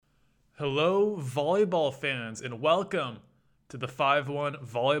Hello, volleyball fans, and welcome to the 5-1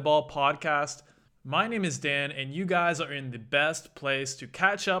 Volleyball Podcast. My name is Dan, and you guys are in the best place to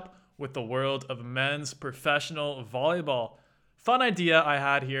catch up with the world of men's professional volleyball. Fun idea I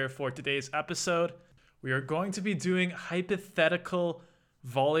had here for today's episode. We are going to be doing hypothetical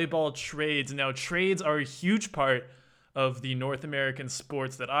volleyball trades. Now, trades are a huge part of the North American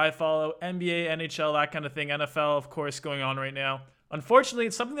sports that I follow. NBA, NHL, that kind of thing. NFL, of course, going on right now. Unfortunately,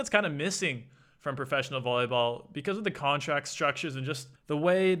 it's something that's kind of missing from professional volleyball because of the contract structures and just the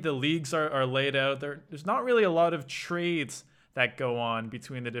way the leagues are laid out. There's not really a lot of trades that go on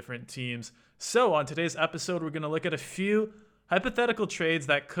between the different teams. So on today's episode, we're going to look at a few hypothetical trades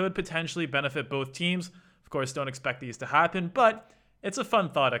that could potentially benefit both teams. Of course, don't expect these to happen, but it's a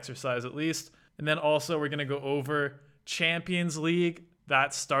fun thought exercise at least. And then also we're going to go over Champions League.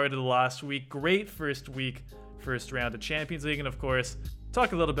 That started last week. Great first round of Champions League, and of course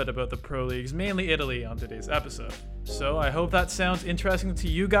talk a little bit about the pro leagues, mainly Italy, on today's episode. So I hope that sounds interesting to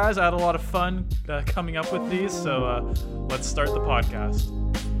you guys. I had a lot of fun coming up with these, so let's start the podcast.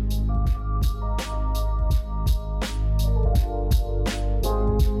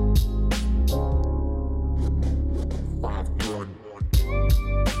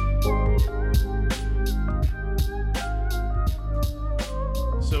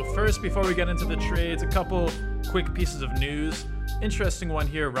 So first, before we get into the trades, a couple quick pieces of news. Interesting one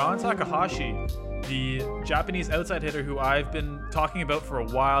here. Ron Takahashi, the Japanese outside hitter who I've been talking about for a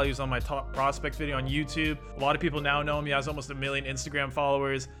while. He was on my top prospect video on YouTube. A lot of people now know him. He has almost 1 million Instagram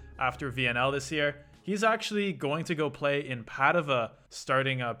followers after VNL this year. He's actually going to go play in Padova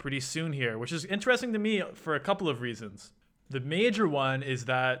starting pretty soon here, which is interesting to me for a couple of reasons. The major one is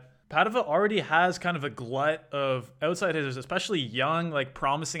that Padova already has kind of a glut of outside hitters, especially young,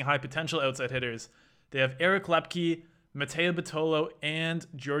 promising, high potential outside hitters. They have Eric Lepke, Matteo Bottolo, and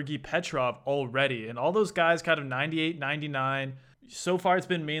Georgi Petrov already. And all those guys kind of 98, 99. So far, it's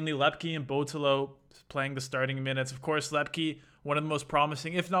been mainly Lepke and Bottolo playing the starting minutes. Of course, Lepke, one of the most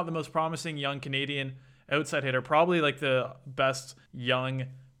promising, if not the most promising, young Canadian outside hitter. Probably the best young,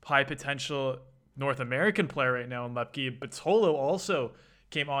 high potential North American player right now in Lepke. Bottolo also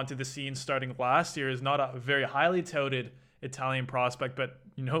came onto the scene starting last year. Is not a very highly touted Italian prospect, but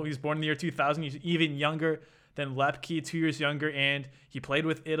he's born in the year 2000. He's even younger than Lepke, 2 years younger, and he played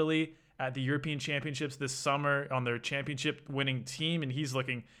with Italy at the European Championships this summer on their championship winning team, and he's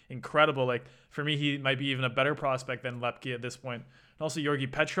looking incredible. For me, he might be even a better prospect than Lepke at this point. And also Georgi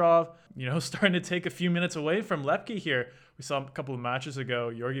Petrov, starting to take a few minutes away from Lepke here. We saw a couple of matches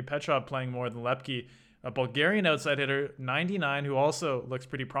ago, Georgi Petrov playing more than Lepke, a Bulgarian outside hitter, 99, who also looks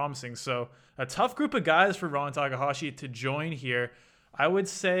pretty promising. So a tough group of guys for Ron Takahashi to join here. I would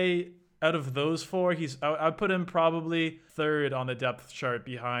say out of those four, I'd put him probably third on the depth chart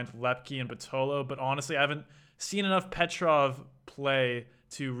behind Lepke and Bottolo. But honestly, I haven't seen enough Petrov play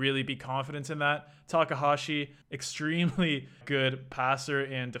to really be confident in that. Takahashi, extremely good passer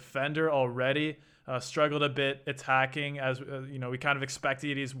and defender already. Struggled a bit attacking, as we kind of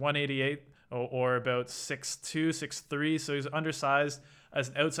expected. He's 188 or about 6'2", 6'3", so he's undersized as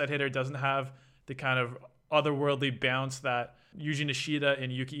an outside hitter. Doesn't have the kind of otherworldly bounce that Yuji Nishida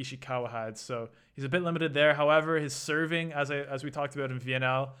and Yuki Ishikawa had, so he's a bit limited there. However, his serving, as we talked about in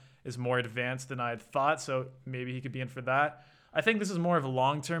VNL, is more advanced than I had thought, so maybe he could be in for that. I think this is more of a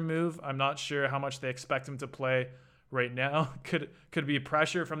long-term move. I'm not sure how much they expect him to play right now. Could be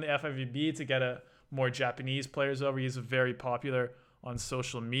pressure from the FIVB to get more Japanese players over. He's very popular on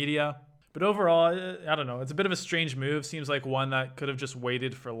social media. But overall, I don't know. It's a bit of a strange move. Seems like one that could have just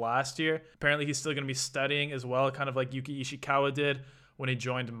waited for last year. Apparently, he's still going to be studying as well, kind of like Yuki Ishikawa did when he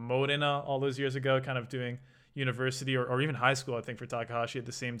joined Modena all those years ago, kind of doing university or even high school, I think, for Takahashi at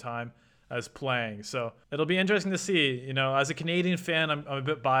the same time as playing. So it'll be interesting to see. As a Canadian fan, I'm a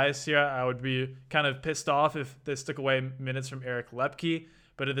bit biased here. I would be kind of pissed off if this took away minutes from Eric Lepke.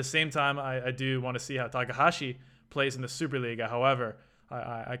 But at the same time, I do want to see how Takahashi plays in the Superliga. However,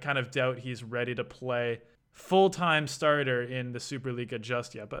 I kind of doubt he's ready to play full-time starter in the Superliga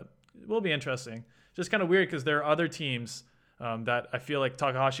just yet, but it will be interesting. Just kind of weird because there are other teams that I feel like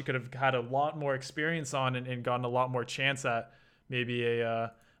Takahashi could have had a lot more experience on and gotten a lot more chance at. Maybe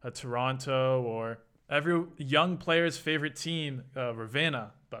a Toronto or every young player's favorite team,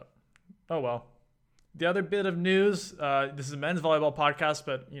 Ravenna. But oh well. The other bit of news, this is a men's volleyball podcast,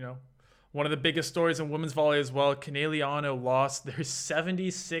 but one of the biggest stories in women's volley as well. Conegliano lost their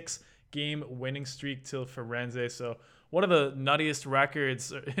 76-game winning streak till Firenze. So one of the nuttiest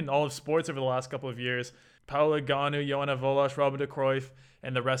records in all of sports over the last couple of years. Paola Ganu, Joanna Volas, Robin de Cruyff,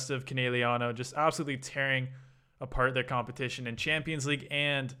 and the rest of Conegliano just absolutely tearing apart their competition in Champions League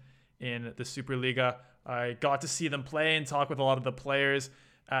and in the Superliga. I got to see them play and talk with a lot of the players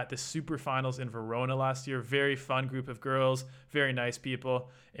at the Super Finals in Verona last year. Very fun group of girls, very nice people,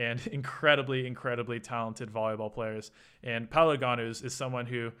 and incredibly, incredibly talented volleyball players. And Paula Ganus is someone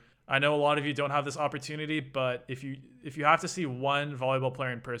who, I know a lot of you don't have this opportunity, but if you have to see one volleyball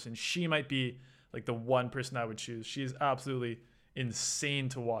player in person, she might be like the one person I would choose. She's absolutely insane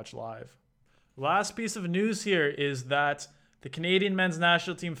to watch live. Last piece of news here is that the Canadian men's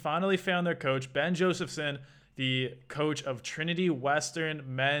national team finally found their coach. Ben Josephson, the coach of Trinity Western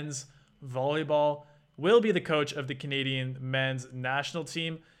men's volleyball, will be the coach of the Canadian men's national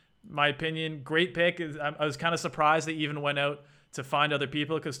team. My opinion, great pick. I was kind of surprised they even went out to find other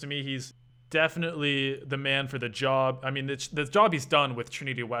people, because to me, he's definitely the man for the job. I mean, the job he's done with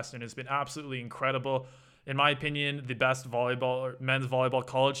Trinity Western has been absolutely incredible. In my opinion, the best men's volleyball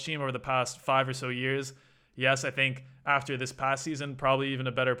college team over the past 5 or so years. Yes, I think after this past season, probably even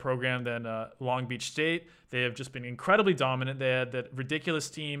a better program than Long Beach State. They have just been incredibly dominant. They had that ridiculous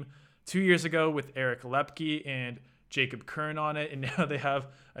team 2 years ago with Eric Lepke and Jacob Kern on it, and now they have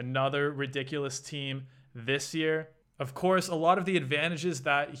another ridiculous team this year. Of course, a lot of the advantages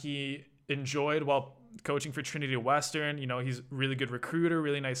that he enjoyed while coaching for Trinity Western, he's a really good recruiter,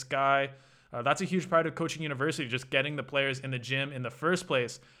 really nice guy. That's a huge part of coaching university, just getting the players in the gym in the first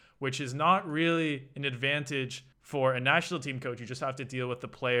place, which is not really an advantage for a national team coach. You just have to deal with the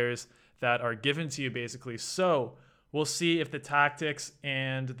players that are given to you, basically. So we'll see if the tactics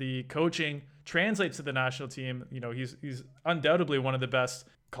and the coaching translates to the national team. He's undoubtedly one of the best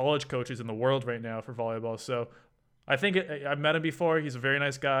college coaches in the world right now for volleyball. So I think I've met him before. He's a very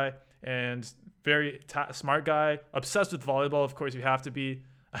nice guy and very smart guy, obsessed with volleyball. Of course, you have to be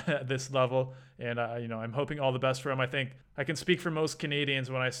at this level. And, I'm hoping all the best for him. I think I can speak for most Canadians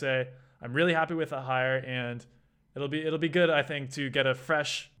when I say I'm really happy with the hire, and it'll be good, I think, to get a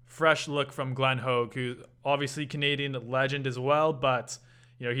fresh look from Glenn Hoag, who's obviously Canadian legend as well. But,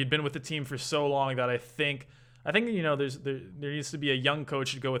 he'd been with the team for so long that I think there needs to be a young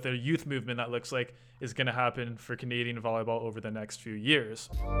coach to go with a youth movement that looks like is going to happen for Canadian volleyball over the next few years.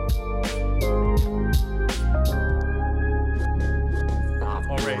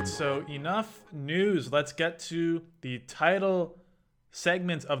 All right, so enough news. Let's get to the title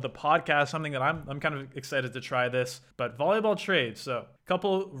segment of the podcast, something that I'm kind of excited to try this, but volleyball trade. So a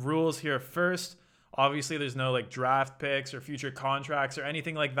couple rules here. First, obviously there's no draft picks or future contracts or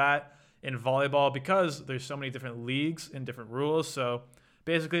anything like that in volleyball, because there's so many different leagues and different rules. So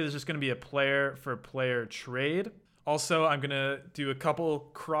basically there's just going to be a player for player trade. Also, I'm going to do a couple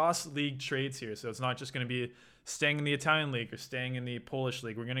cross league trades here. So it's not just going to be staying in the Italian league or staying in the Polish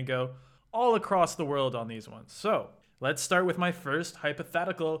league. We're going to go all across the world on these ones. So let's start with my first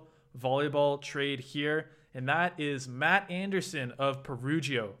hypothetical volleyball trade here. And that is Matt Anderson of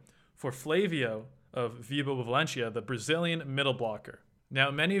Perugio for Flavio of Vibo Valencia, the Brazilian middle blocker. Now,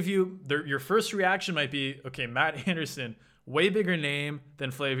 many of you, your first reaction might be, okay, Matt Anderson, way bigger name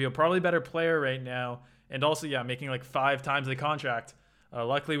than Flavio, probably better player right now, and also, making 5 times the contract.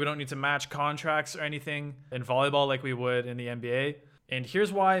 Luckily, we don't need to match contracts or anything in volleyball like we would in the NBA. And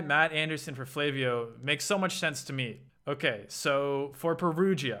here's why Matt Anderson for Flavio makes so much sense to me. Okay, so for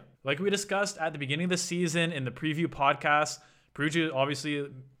Perugia, like we discussed at the beginning of the season in the preview podcast, Perugia, obviously,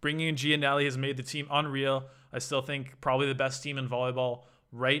 bringing in Gianelli has made the team unreal. I still think probably the best team in volleyball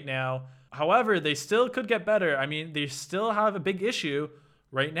right now. However, they still could get better. I mean, they still have a big issue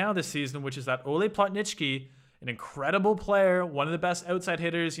right now this season, which is that Ole Plotnicki, an incredible player, one of the best outside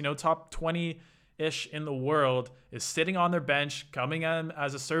hitters, top 20-ish in the world, is sitting on their bench, coming in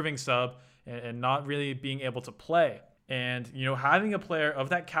as a serving sub, and not really being able to play. And, having a player of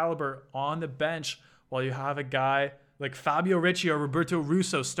that caliber on the bench while you have a guy like Fabio Ricci or Roberto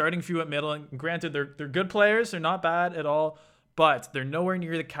Russo starting for you at middle, and granted, they're good players, they're not bad at all, but they're nowhere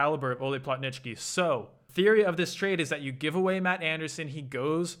near the caliber of Ole Plotnicki. So, theory of this trade is that you give away Matt Anderson, he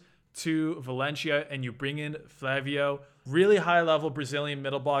goes to Valencia, and you bring in Flavio, really high-level Brazilian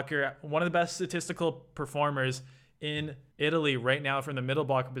middle blocker, one of the best statistical performers in Italy right now from the middle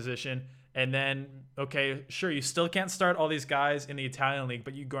blocker position. And then, okay, sure, you still can't start all these guys in the Italian league,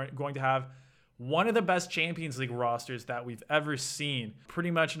 but you're going to have one of the best Champions League rosters that we've ever seen.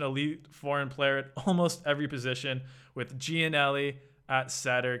 Pretty much an elite foreign player at almost every position, with Gianelli at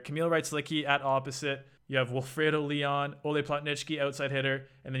setter, Camille Wright-Slicky at opposite. You have Wilfredo Leon, Ole Plotnicki outside hitter,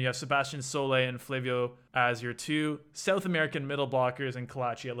 and then you have Sebastian Sole and Flavio as your 2 South American middle blockers and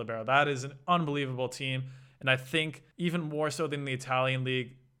Kalachi at libero. That is an unbelievable team, and I think even more so than the Italian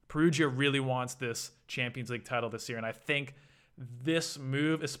league, Perugia really wants this Champions League title this year, and I think this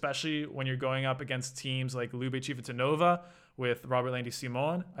move, especially when you're going up against teams like Lube Civitanova, with Robert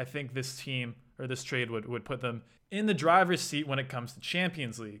Landry-Simon, I think this team or this trade would put them in the driver's seat when it comes to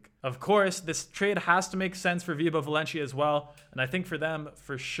Champions League. Of course, this trade has to make sense for Vibo Valentia as well. And I think for them,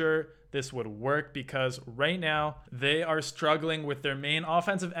 for sure, this would work because right now they are struggling with their main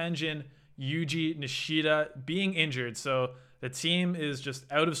offensive engine, Yuji Nishida, being injured. So the team is just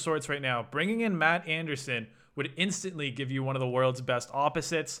out of sorts right now. Bringing in Matt Anderson would instantly give you one of the world's best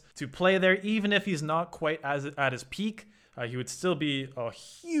opposites to play there, even if he's not quite at his peak. He would still be a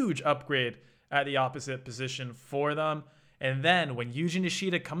huge upgrade at the opposite position for them. And then when Yuji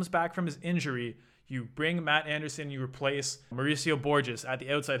Nishida comes back from his injury, you bring Matt Anderson, you replace Mauricio Borges at the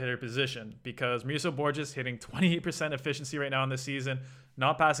outside hitter position, because Mauricio Borges hitting 28% efficiency right now in this season,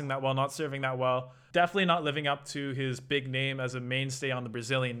 not passing that well, not serving that well, definitely not living up to his big name as a mainstay on the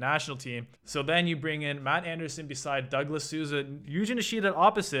Brazilian national team. So then you bring in Matt Anderson beside Douglas Souza, Yuji Nishida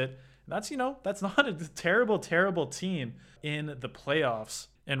opposite. That's not a terrible team in the playoffs.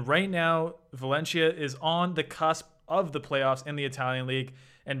 And right now, Valencia is on the cusp of the playoffs in the Italian league,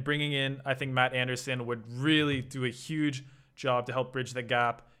 and bringing in, I think, Matt Anderson would really do a huge job to help bridge the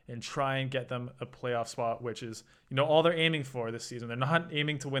gap and try and get them a playoff spot, which is, all they're aiming for this season. They're not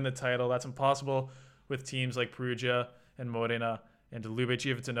aiming to win the title. That's impossible with teams like Perugia and Modena and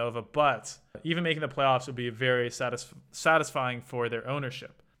Civitanova, but even making the playoffs would be very satisfying for their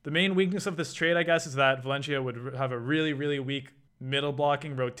ownership. The main weakness of this trade, I guess, is that Valencia would have a really, really weak middle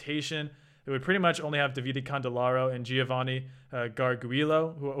blocking rotation. It would pretty much only have Davide Candelaro and Giovanni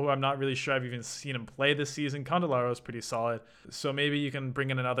Garguilo, who I'm not really sure I've even seen him play this season. Candelaro is pretty solid. So maybe you can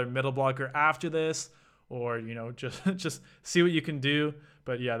bring in another middle blocker after this, or, just see what you can do.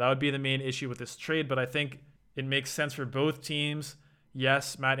 But yeah, that would be the main issue with this trade. But I think it makes sense for both teams.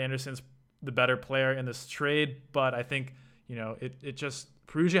 Yes, Matt Anderson's the better player in this trade, but I think,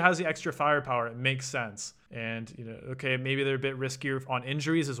 Perugia has the extra firepower. It makes sense. And, okay, maybe they're a bit riskier on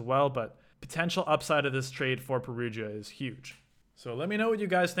injuries as well, but potential upside of this trade for Perugia is huge. So let me know what you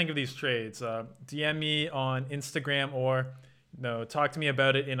guys think of these trades. DM me on Instagram or talk to me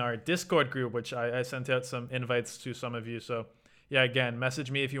about it in our Discord group, which I sent out some invites to some of you. So yeah, again,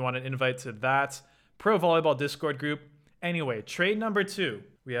 message me if you want an invite to that Pro Volleyball Discord group. Anyway, trade number 2.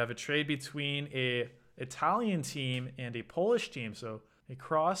 We have a trade between a Italian team and a Polish team. So a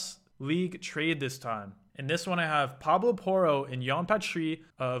cross-league trade this time. In this one, I have Pablo Porro and Jan Patry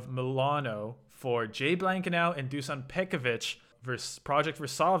of Milano for Jay Blankenau and Dusan Pekovic versus Project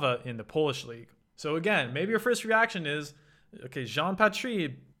Warszawa in the Polish league. So again, maybe your first reaction is, okay, Jan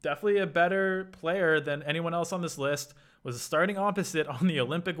Patry, definitely a better player than anyone else on this list, was a starting opposite on the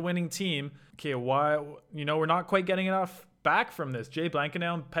Olympic winning team. Okay, why, we're not quite getting enough back from this. Jay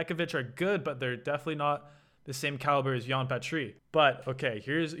Blankenau and Pekovic are good, but they're definitely not the same caliber as Jan Patry. But okay,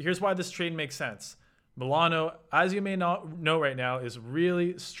 here's why this trade makes sense. Milano, as you may not know right now, is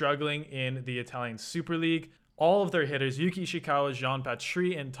really struggling in the Italian Super League. All of their hitters, Yuki Ishikawa, Jan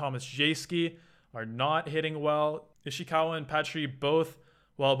Patry, and Thomas Jayski, are not hitting well. Ishikawa and Patry both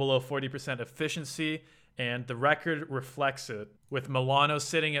well below 40% efficiency, and the record reflects it. With Milano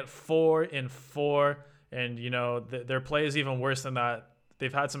sitting at 4-4, and their play is even worse than that.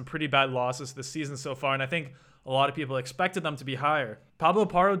 They've had some pretty bad losses this season so far, and I think a lot of people expected them to be higher. Pablo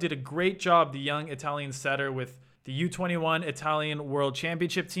Porro did a great job, the young Italian setter, with the U21 Italian World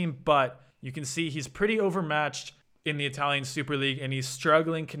Championship team, but you can see he's pretty overmatched in the Italian Super League, and he's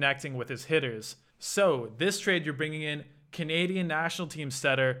struggling connecting with his hitters. So this trade, you're bringing in Canadian national team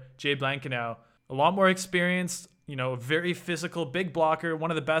setter Jay Blankenau, a lot more experienced, very physical, big blocker,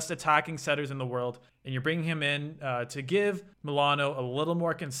 one of the best attacking setters in the world. And you're bringing him in to give Milano a little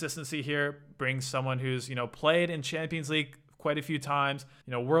more consistency here, bring someone who's, played in Champions League quite a few times,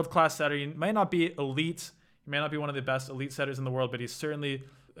 world-class setter. He might not be elite. He may not be one of the best elite setters in the world, but he's certainly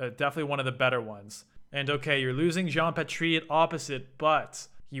definitely one of the better ones. And okay, you're losing Jan Patry at opposite, but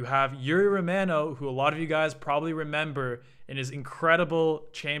you have Yuri Romano, who a lot of you guys probably remember in his incredible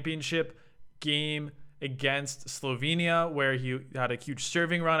championship game against Slovenia, where he had a huge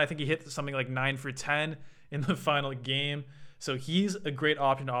serving run. I think he hit something like 9 for 10 in the final game. So he's a great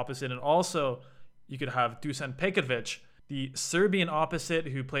option opposite. And also, you could have Dusan Pekovic, the Serbian opposite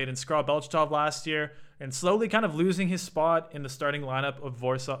who played in Skra Belchatov last year and slowly kind of losing his spot in the starting lineup of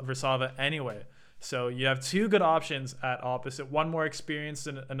Warszawa anyway. So you have 2 good options at opposite, one more experienced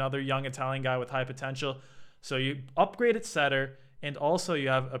and another young Italian guy with high potential. So you upgrade at setter, and also you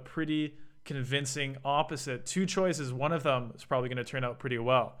have a pretty convincing opposite. 2 choices, one of them is probably going to turn out pretty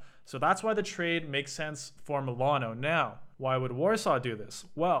well. So that's why the trade makes sense for Milano. Now, why would Warsaw do this?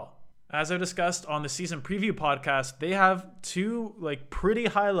 Well, as I discussed on the season preview podcast, they have 2 pretty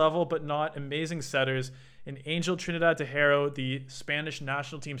high level but not amazing setters in Angel Trinidad Tejero, the Spanish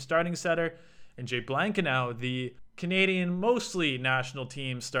national team starting setter, and Jay Blankenau, the Canadian mostly national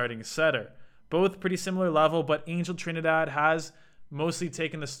team starting setter. Both pretty similar level, but Angel Trinidad has mostly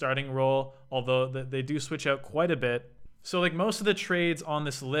taken the starting role, although they do switch out quite a bit. So like most of the trades on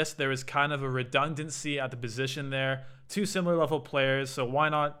this list, there is kind of a redundancy at the position there. Two similar level players, so why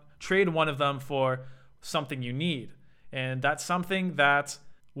not trade one of them for something you need? And that's something that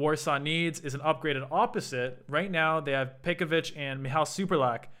Warsaw needs is an upgraded opposite. Right now, they have Pekovic and Michal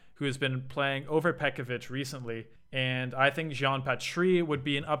Superlak, who has been playing over Pekovic recently. And I think Jean Patry would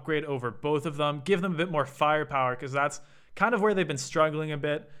be an upgrade over both of them, give them a bit more firepower, because that's kind of where they've been struggling a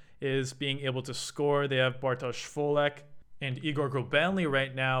bit, is being able to score. They have Bartosz Folek and Igor Grobelny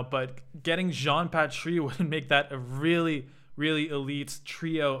right now, but getting Jean Patry would make that a really, really elite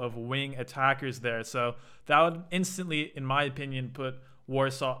trio of wing attackers there. So that would instantly, in my opinion, put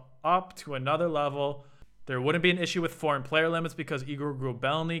Warsaw up to another level. There wouldn't be an issue with foreign player limits because Igor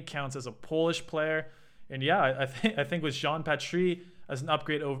Grobelny counts as a Polish player. And yeah, I think with Jean Patry as an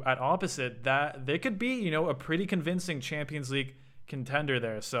upgrade over at opposite, that they could be, a pretty convincing Champions League contender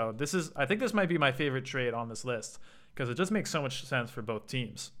there. So I think this might be my favorite trade on this list because it just makes so much sense for both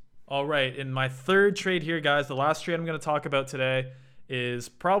teams. All right, in my third trade here, guys, the last trade I'm going to talk about today is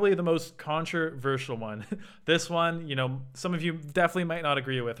probably the most controversial one. This one, some of you definitely might not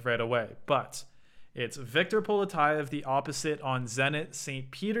agree with right away, but it's Viktor Poletayev, the opposite on Zenit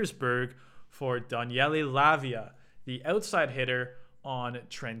St. Petersburg, for Daniele Lavia, the outside hitter on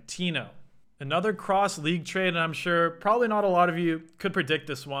Trentino. Another cross-league trade, and I'm sure probably not a lot of you could predict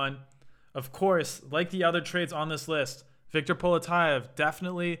this one. Of course, like the other trades on this list, Viktor Poletayev,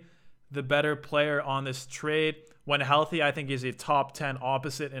 definitely the better player on this trade. When healthy, I think he's a top 10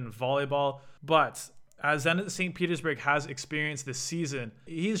 opposite in volleyball. But as Zenit St. Petersburg has experienced this season,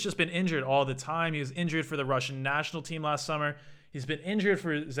 he's just been injured all the time. He was injured for the Russian national team last summer. He's been injured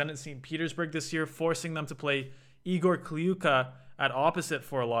for Zenit St. Petersburg this year, forcing them to play Igor Kliuka at opposite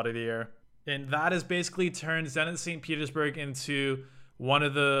for a lot of the year. And that has basically turned Zenit St. Petersburg into one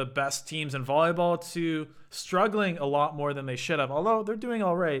of the best teams in volleyball to struggling a lot more than they should have, although they're doing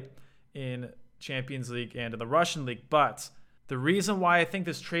all right in Champions League and in the Russian League. But the reason why I think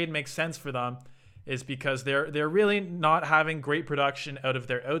this trade makes sense for them is because they're really not having great production out of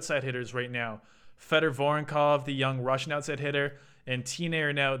their outside hitters right now. Fedor Vorenkov, the young Russian outside hitter, and Tine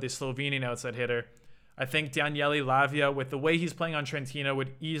Arnaut, the Slovenian outside hitter. I think Daniele Lavia, with the way he's playing on Trentino,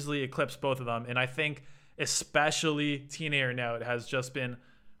 would easily eclipse both of them. And I think especially Tine Arnaut has just been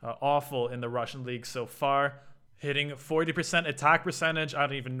awful in the Russian league so far, hitting 40% attack percentage. I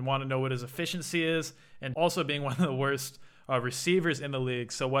don't even want to know what his efficiency is, and also being one of the worst receivers in the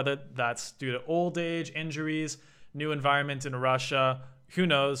league. So whether that's due to old age, injuries, new environment in Russia, who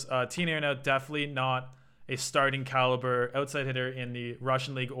knows? Tine Arnaut definitely not a starting caliber outside hitter in the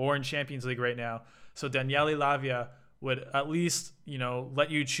Russian league or in Champions League right now. So Daniele Lavia would at least, let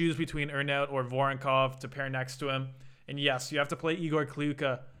you choose between Arnaut or Vorenkov to pair next to him. And yes, you have to play Igor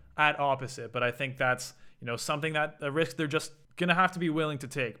Kliuka at opposite, but I think that's, something that a risk they're just going to have to be willing to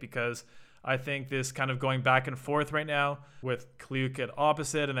take, because I think this kind of going back and forth right now with Kliuka at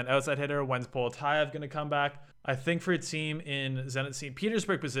opposite and then outside hitter, when's Poletayev going to come back? I think for a team in Zenit St.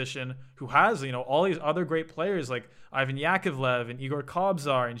 Petersburg position who has, all these other great players like Ivan Yakovlev and Igor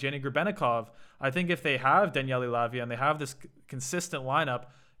Kobzar and Jenny Grebenikov, I think if they have Daniele Lavia and they have this consistent lineup,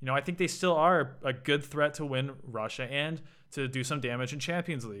 I think they still are a good threat to win Russia and to do some damage in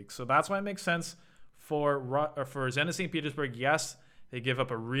Champions League. So that's why it makes sense for Zenit St. Petersburg. Yes, they give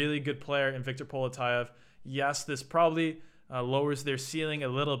up a really good player in Viktor Poletayev. Yes, this probably lowers their ceiling a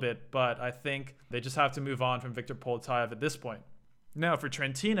little bit, but I think they just have to move on from Viktor Poletayev at this point. Now, for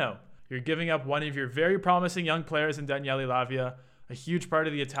Trentino, you're giving up one of your very promising young players in Daniele Lavia, a huge part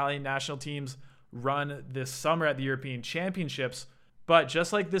of the Italian national team's run this summer at the European Championships. But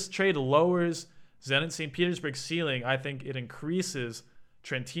just like this trade lowers Zenit St. Petersburg's ceiling, I think it increases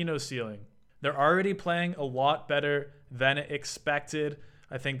Trentino's ceiling. They're already playing a lot better than expected.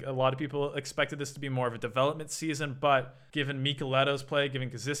 I think a lot of people expected this to be more of a development season, but given Micheletto's play, given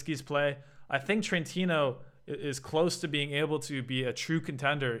Kaziski's play, I think Trentino is close to being able to be a true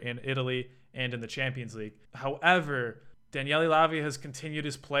contender in Italy and in the Champions League. However, Daniele Lavia has continued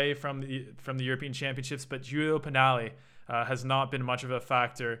his play from the European Championships, but Giulio Pinali has not been much of a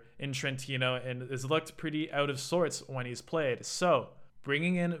factor in Trentino and has looked pretty out of sorts when he's played. So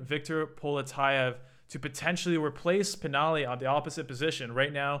bringing in Viktor Poletayev to potentially replace Pinali on the opposite position.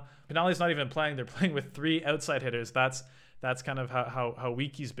 Right now, Pinali's not even playing. They're playing with three outside hitters. That's kind of how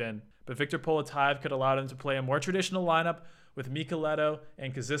weak he's been. But Viktor Poletayev could allow them to play a more traditional lineup with Micheleto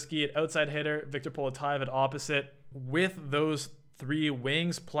and Kaziski at outside hitter, Victor Poletaev at opposite, with those three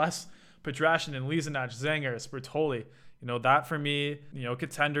wings plus Petrashin and Lizanac, Zenger, Spertoli. That for me,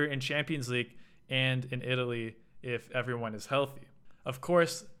 contender in Champions League and in Italy if everyone is healthy. Of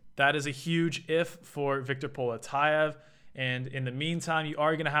course, that is a huge if for Victor Poletaev. And in the meantime, you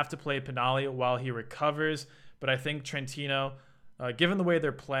are going to have to play Pinali while he recovers. But I think Trentino, given the way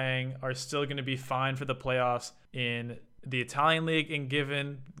they're playing, are still going to be fine for the playoffs in the Italian league. And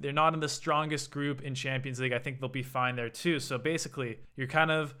given they're not in the strongest group in Champions League, I think they'll be fine there too. So basically, you're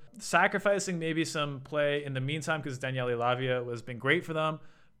kind of sacrificing maybe some play in the meantime because Daniele Lavia has been great for them.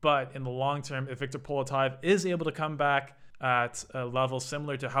 But in the long term, if Victor Poletaev is able to come back at a level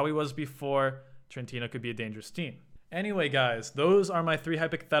similar to how he was before, Trentino could be a dangerous team. Anyway, guys, those are my 3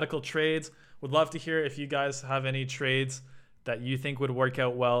 hypothetical trades. Would love to hear if you guys have any trades that you think would work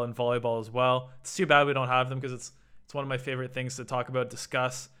out well in volleyball as well. It's too bad we don't have them because it's one of my favorite things to talk about,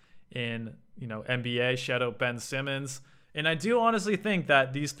 discuss in NBA. Shout out Ben Simmons. And I do honestly think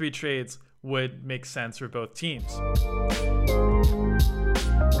that these 3 trades would make sense for both teams.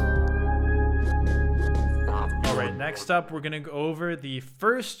 All right, next up, we're going to go over the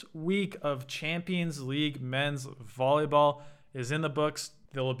first week of Champions League men's volleyball is in the books.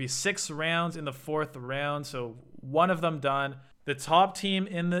 There will be 6 rounds in the 4th round, so one of them done. The top team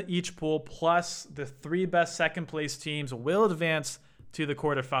in each pool plus the 3 best second place teams will advance to the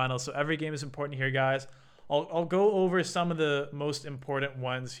quarterfinals. So every game is important here, guys. I'll go over some of the most important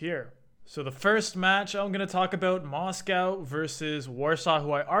ones here. So the first match I'm going to talk about, Moscow versus Warsaw,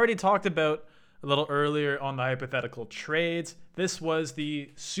 who I already talked about a little earlier on the hypothetical trades. This was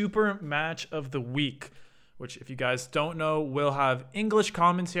the super match of the week, which if you guys don't know, we'll have English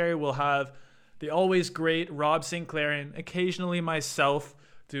commentary. We'll have the always great Rob Sinclair and occasionally myself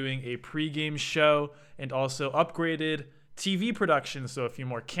doing a pregame show and also upgraded TV production. So a few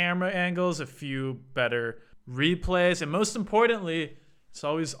more camera angles, a few better replays, and most importantly, it's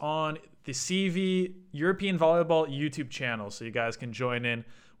always on the CV European Volleyball YouTube channel. So you guys can join in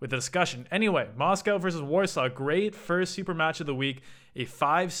with the discussion. Anyway, Moscow versus Warsaw, great first super match of the week, a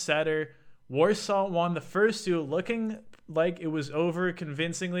 5-setter. Warsaw won the first 2, looking like it was over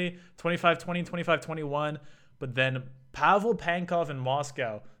convincingly, 25-20, 25-21, but then Pavel Pankov in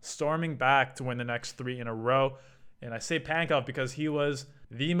Moscow storming back to win the next 3 in a row. And I say Pankov because he was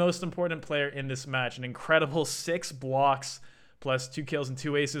the most important player in this match, an incredible 6 blocks plus 2 kills and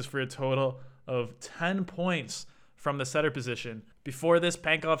 2 aces for a total of 10 points from the setter position. Before this,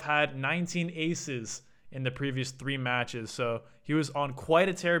 Pankov had 19 aces in the previous 3 matches, so he was on quite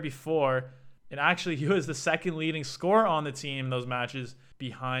a tear before, and actually he was the second leading scorer on the team in those matches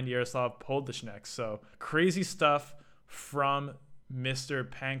behind Yaroslav Poldashnek. So crazy stuff from Mr.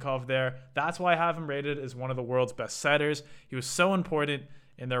 Pankov there. That's why I have him rated as one of the world's best setters. He was so important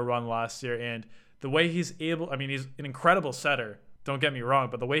in their run last year, and the way he's able, he's an incredible setter, don't get me wrong,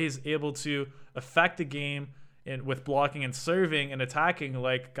 but the way he's able to affect the game and with blocking and serving and attacking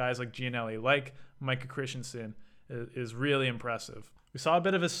like guys like Gianelli, like Micah Christensen, is really impressive. We saw a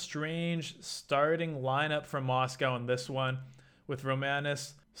bit of a strange starting lineup from Moscow in this one with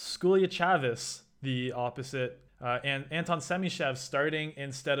Romanis Skulyachavis, the opposite, and Anton Semishev starting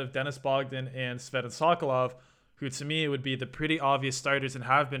instead of Denis Bogdan and Svetlana Sokolov, who to me would be the pretty obvious starters and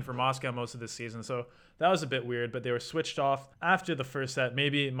have been for Moscow most of this season. So that was a bit weird, but they were switched off after the first set.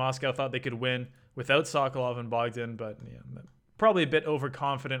 Maybe Moscow thought they could win without Sokolov and Bogdan, but probably a bit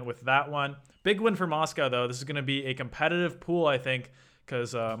overconfident with that one. Big win for Moscow, though. This is going to be a competitive pool, I think,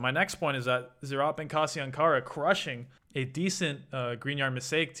 because my next point is that Zerap and Ankara crushing a decent Grignard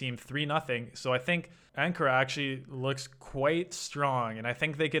Mosaic team 3-0. So I think Ankara actually looks quite strong, and I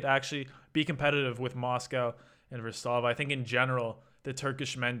think they could actually be competitive with Moscow and Rostov. I think in general, the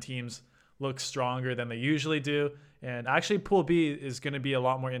Turkish men teams look stronger than they usually do. And actually, Pool B is going to be a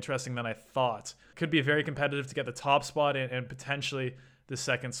lot more interesting than I thought. Could be very competitive to get the top spot and potentially the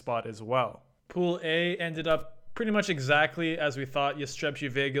second spot as well. Pool A ended up pretty much exactly as we thought.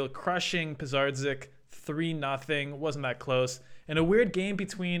 Jastrzębski Węgiel crushing Pizardzik 3-0. Wasn't that close. And a weird game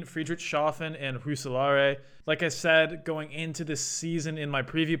between Friedrichshafen and Roeselare. Like I said, going into this season in my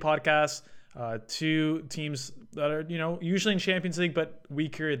preview podcast, 2 teams that are, usually in Champions League, but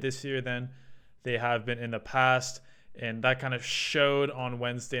weaker this year than they have been in the past. And that kind of showed on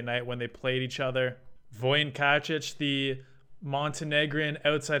Wednesday night when they played each other. Voin Kacic, the Montenegrin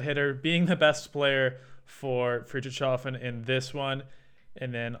outside hitter, being the best player for Friedrichshafen in this one.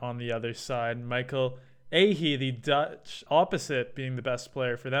 And then on the other side, Michael Ahe, the Dutch opposite, being the best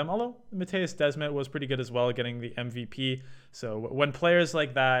player for them. Although Matthias Desmet was pretty good as well, getting the MVP. So when players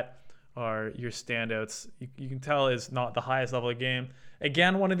like that are your standouts. You can tell is not the highest level of game.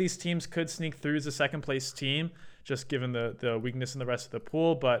 Again, one of these teams could sneak through as a second place team, just given the weakness in the rest of the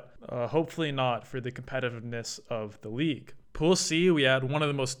pool, but hopefully not for the competitiveness of the league. Pool C, we had one of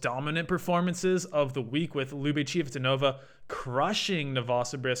the most dominant performances of the week with Ljubicic Trnava crushing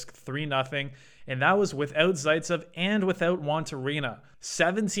Novosibirsk 3-0, and that was without Zaitsev and without Juan Torina.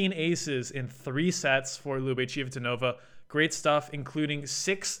 17 aces in 3 sets for Ljubicic Trnava. Great stuff, including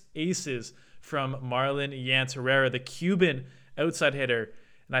 6 aces from Marlon Yantarera, the Cuban outside hitter.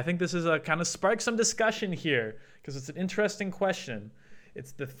 And I think this is a kind of spark some discussion here because it's an interesting question.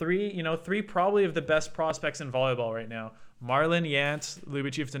 It's the three probably of the best prospects in volleyball right now. Marlon Yant,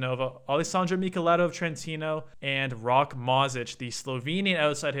 Ljubicic Trnava, Alessandro Micheletto of Trentino, and Rok Mazic, the Slovenian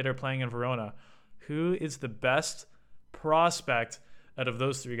outside hitter playing in Verona. Who is the best prospect out of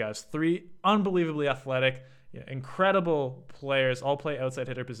those 3 guys? 3 unbelievably athletic, incredible players, all play outside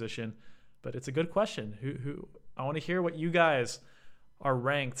hitter position. But it's a good question. Who I want to hear what you guys are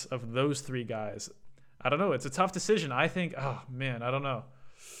ranked of those 3 guys. I don't know. It's a tough decision. I think, I don't know.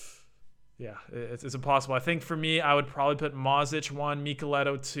 Yeah, it's impossible. I think for me, I would probably put Mazic 1,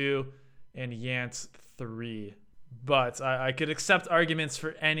 Micheletto 2, and Yant 3. But I could accept arguments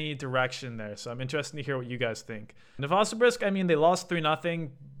for any direction there. So I'm interested to hear what you guys think. Novosibirsk, they lost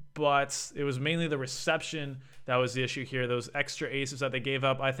 3-0, but it was mainly the reception that was the issue here. Those extra aces that they gave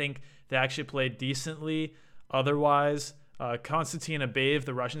up, I think they actually played decently. Otherwise, Konstantin Abayev,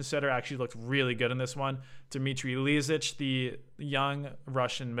 the Russian setter, actually looked really good in this one. Dmitry Lizic, the young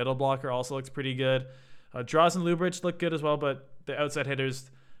Russian middle blocker, also looked pretty good. Drazen Luburic looked good as well, but the outside hitters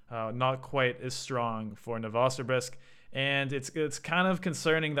not quite as strong for Novosibirsk. And it's kind of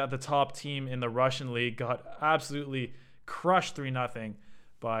concerning that the top team in the Russian league got absolutely crushed 3-0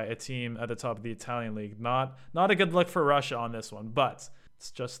 by a team at the top of the Italian league. Not a good look for Russia on this one, but it's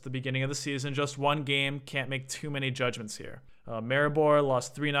just the beginning of the season. Just one game. Can't make too many judgments here. Maribor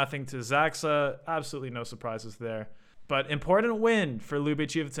lost 3-0 to Zaksa. Absolutely no surprises there. But important win for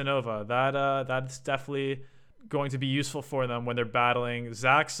Ljubicic Trnava. That's definitely going to be useful for them when they're battling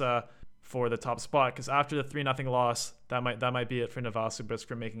Zaksa for the top spot. Because after the 3-0 loss, that might be it for Novosibirsk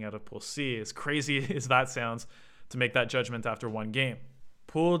for making out of Pool C. As crazy as that sounds to make that judgment after one game.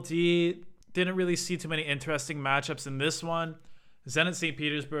 Pool D, didn't really see too many interesting matchups in this one. Zenit St.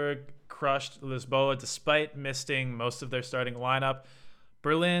 Petersburg crushed Lisboa despite missing most of their starting lineup.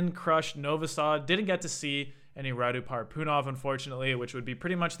 Berlin crushed Novi Sad. Didn't get to see any Radu Parapunov, unfortunately, which would be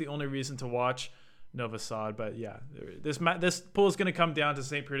pretty much the only reason to watch Novi Sad. But yeah, this pool is going to come down to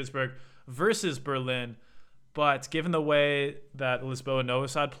St. Petersburg versus Berlin. But given the way that Lisboa and Novi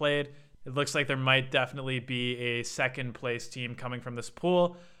Sad played, it looks like there might definitely be a second place team coming from this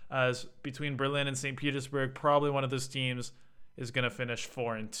pool, as between Berlin and St. Petersburg, probably one of those teams is going to finish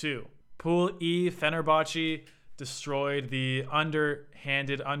 4-2. Pool E, Fenerbahce destroyed the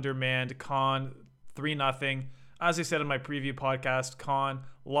underhanded, undermanned Caen 3-0. As I said in my preview podcast, Caen,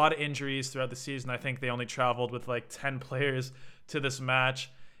 a lot of injuries throughout the season. I think they only traveled with like 10 players to this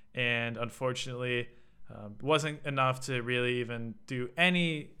match, and unfortunately wasn't enough to really even do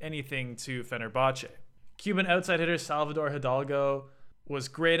anything to Fenerbahce. Cuban outside hitter Salvador Hidalgo was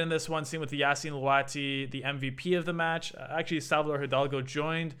great in this one, seen with the Yasin Luati, the MVP of the match. Actually, Salvador Hidalgo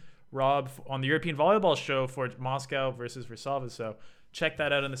joined Rob on the European Volleyball Show for Moscow versus Versava, so check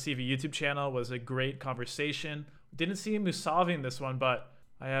that out on the CV YouTube channel. It was a great conversation. Didn't see Musavi in this one, but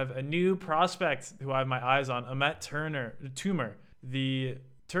I have a new prospect who I have my eyes on, Ahmet Tumer, the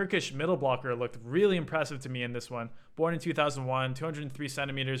Turkish middle blocker, looked really impressive to me in this one. Born in 2001, 203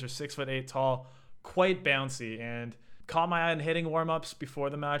 centimeters or 6'8" tall, quite bouncy, and caught my eye in hitting warm-ups before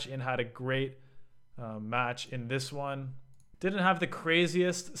the match and had a great match in this one. Didn't have the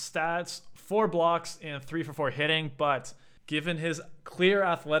craziest stats, 4 blocks and 3 for 4 hitting, but given his clear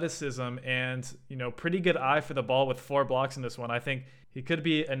athleticism and pretty good eye for the ball with 4 blocks in this one, I think he could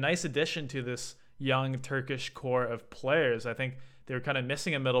be a nice addition to this young Turkish core of players. I think they were kind of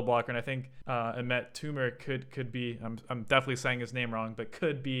missing a middle blocker, and I think Ahmet Tumer could be, I'm definitely saying his name wrong, but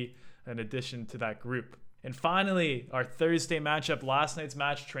could be an addition to that group. And finally, our Thursday matchup, last night's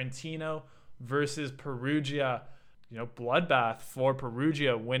match, Trentino versus Perugia. Bloodbath for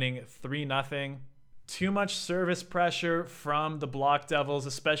Perugia, winning 3-0. Too much service pressure from the Block Devils,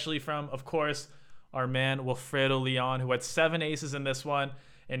 especially from, of course, our man Wilfredo Leon, who had 7 aces in this one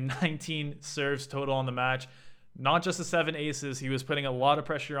and 19 serves total on the match. Not just the 7 aces, he was putting a lot of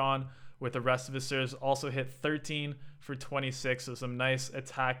pressure on with the rest of his serves. Also hit 13 for 26, so some nice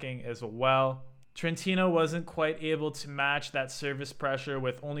attacking as well. Trentino wasn't quite able to match that service pressure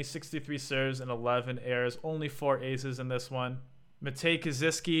with only 63 serves and 11 errors, only 4 aces in this one. Matej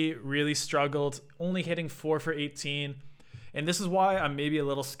Kaziski really struggled, only hitting 4 for 18. And this is why I'm maybe a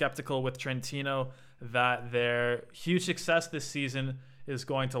little skeptical with Trentino that their huge success this season is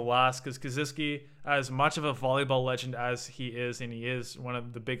going to last, because Kaziski, as much of a volleyball legend as he is, and he is one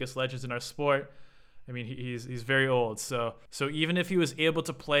of the biggest legends in our sport, I mean, he's very old. So even if he was able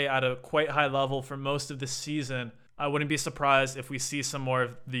to play at a quite high level for most of the season, I wouldn't be surprised if we see some more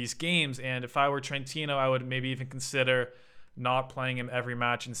of these games. And if I were Trentino, I would maybe even consider not playing him every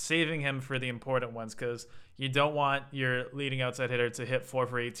match and saving him for the important ones, because you don't want your leading outside hitter to hit 4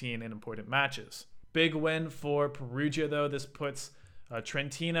 for 18 in important matches. Big win for Perugia, though. This puts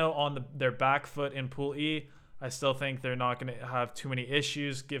Trentino on their back foot in Pool E. I still think they're not going to have too many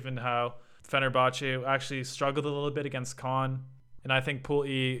issues, given how Fenerbahce actually struggled a little bit against Caen. And I think Pool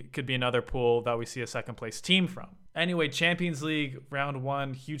E could be another pool that we see a second place team from. Anyway, Champions League round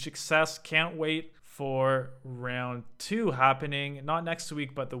 1, huge success. Can't wait for round 2 happening, not next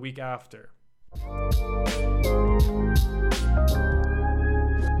week, but the week after.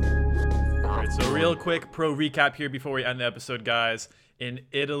 Alright, so real quick pro recap here before we end the episode, guys. In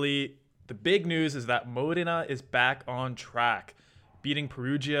Italy, the big news is that Modena is back on track, beating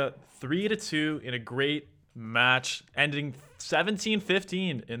Perugia 3-2 in a great match, ending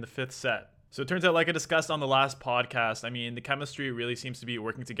 17-15 in the 5th set. So it turns out, like I discussed on the last podcast, I mean, the chemistry really seems to be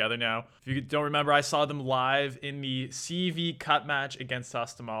working together now. If you don't remember, I saw them live in the CV Cup match against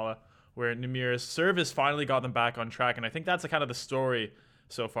Sastamala, where Namir's service finally got them back on track. And I think that's kind of the story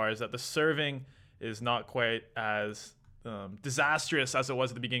so far, is that the serving is not quite as disastrous as it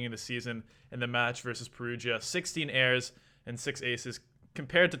was at the beginning of the season in the match versus Perugia. 16 airs and 6 aces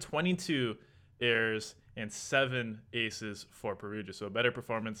compared to 22 airs and 7 aces for Perugia. So a better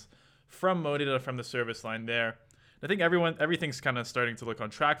performance from Modena from the service line there. I think everything's kind of starting to look on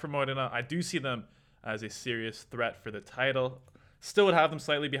track for Modena. I do see them as a serious threat for the title. Still would have them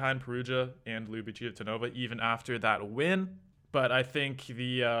slightly behind Perugia and Ljubica Trnava even after that win. But I think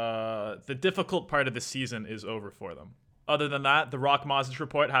the difficult part of the season is over for them. Other than that, the Rock Mazic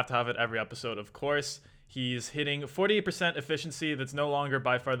report, have to have it every episode, of course. He's hitting 48% efficiency. That's no longer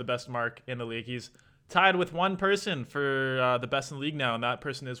by far the best mark in the league. He's tied with one person for the best in the league now, and that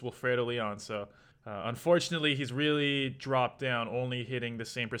person is Wilfredo Leon. So unfortunately, he's really dropped down, only hitting the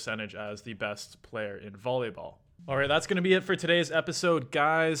same percentage as the best player in volleyball. All right, that's going to be it for today's episode,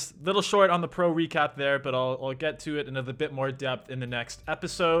 guys. Little short on the pro recap there, but I'll get to it in a bit more depth in the next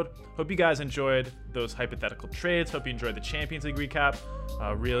episode. Hope you guys enjoyed those hypothetical trades. Hope you enjoyed the Champions League recap.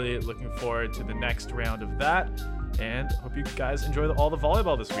 Really looking forward to the next round of that. And hope you guys enjoy all the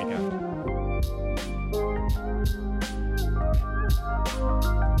volleyball this weekend.